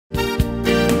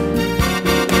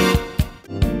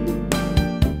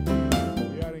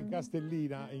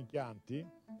Castellina in Chianti,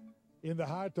 in the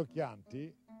heart of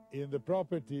Chianti, in the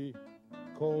property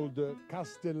called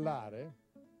Castellare.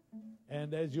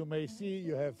 And as you may see,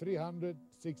 you have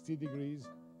 360 degrees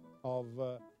of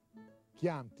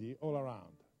Chianti all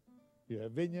around. You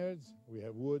have vineyards, we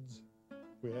have woods,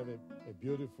 we have a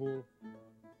beautiful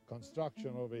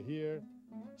construction over here,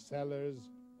 cellars,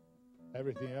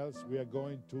 everything else. We are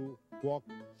going to walk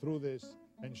through this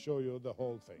and show you the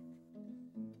whole thing.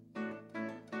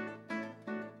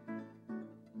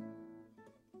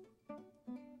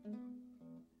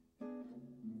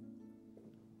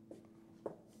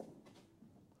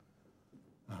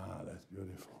 Ah, that's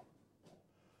beautiful.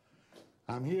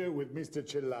 I'm here with Mr.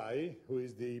 Cellai, who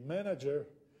is the manager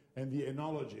and the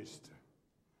enologist.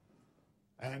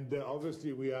 And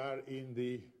obviously we are in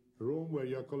the room where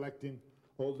you're collecting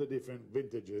all the different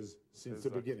vintages since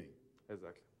the beginning.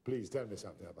 Exactly. Please tell me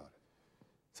something about it.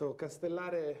 So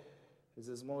Castellare is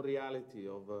a small reality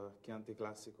of Chianti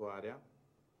Classico area.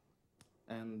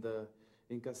 And the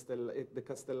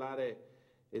Castellare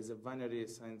is a winery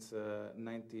since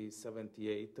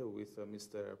 1978 with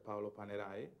Mr. Paolo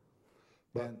Panerai.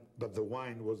 But the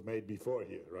wine was made before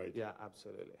here, right? Yeah,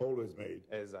 absolutely. Always made.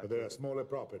 Exactly. But there are smaller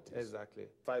properties. Exactly.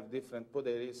 5 different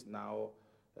poderies now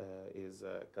is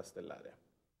Castellare.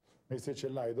 Mr.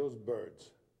 Cellai, those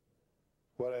birds,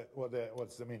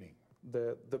 what's the meaning?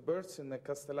 The birds in the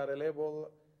Castellare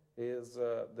label is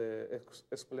the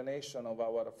explanation of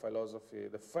our philosophy,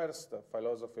 the first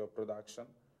philosophy of production,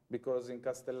 because in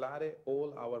Castellare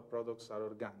all our products are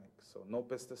organic, so no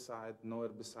pesticide, no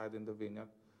herbicide in the vineyard,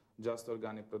 just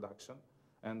organic production.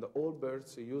 And all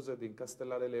birds used in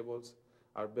Castellare labels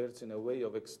are birds in a way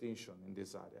of extinction in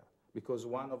this area, because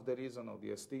one of the reasons of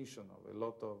the extinction of a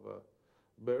lot of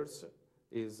birds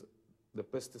is the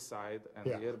pesticide and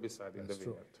the herbicide in the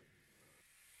vineyard.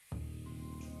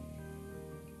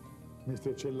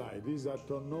 Mr. Cellai, these are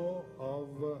tonneaux of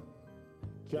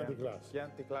Chianti Classico.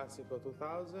 Chianti Classico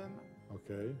 2000.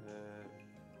 Okay.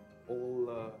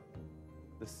 All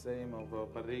the same of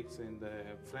barriques in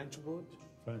the French wood.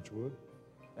 French wood.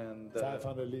 And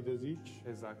 500 liters each.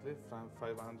 Exactly,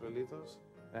 500 liters.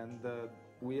 And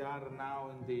we are now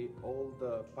in the old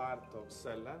part of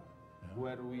cellar,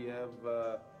 where we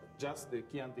have just the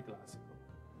Chianti Classico.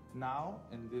 Now,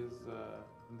 in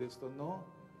this tonneau,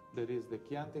 there is the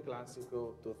Chianti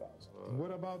Classico 2000.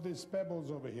 What about these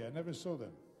pebbles over here? I never saw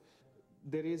them.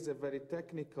 There is a very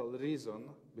technical reason,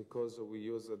 because we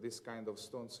use this kind of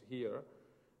stones here,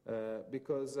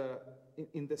 because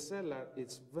in the cellar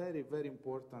it's very, very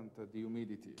important the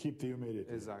humidity. Keep the humidity.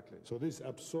 Exactly. So this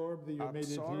absorbs the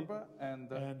humidity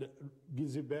and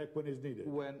gives it back when it's needed.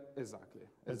 Exactly.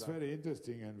 That's very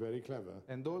interesting and very clever.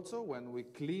 And also when we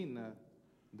clean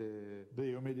the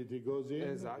humidity goes in,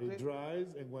 exactly. It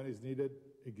dries, and when it's needed,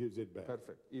 it gives it back.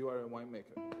 Perfect. You are a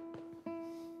winemaker.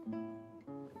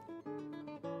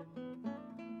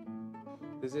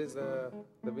 This is the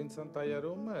Vincentaya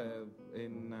room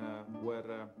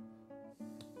where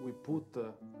we put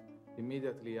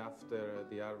immediately after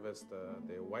the harvest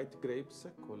the white grapes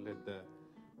called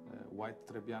white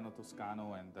Trebbiano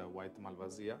Toscano and white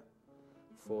Malvasia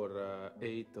for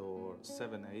 8 or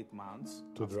 7 or 8 months.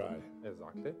 To dry.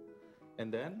 Exactly.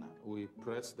 And then we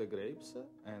press the grapes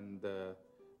and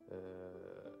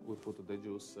we put the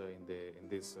juice in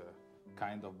this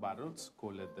kind of barrels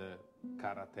called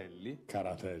caratelli.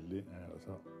 Caratelli, lo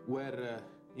so. Where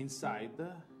inside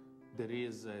there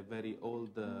is a very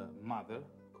old mother,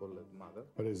 called mother.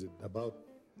 What is it, about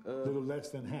a little less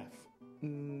than half?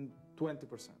 20%.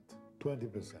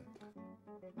 20%.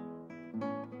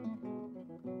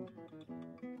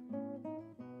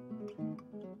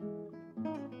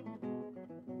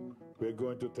 We're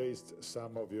going to taste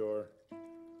some of your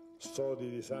Sodi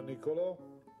di San Nicolò.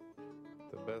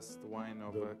 The best wine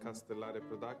of Castellare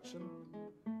production,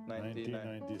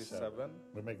 1997.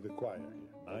 We make the choir here,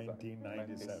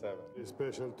 1997. 97. A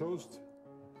special toast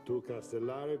to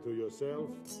Castellare, to yourself.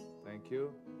 Thank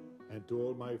you. And to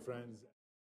all my friends.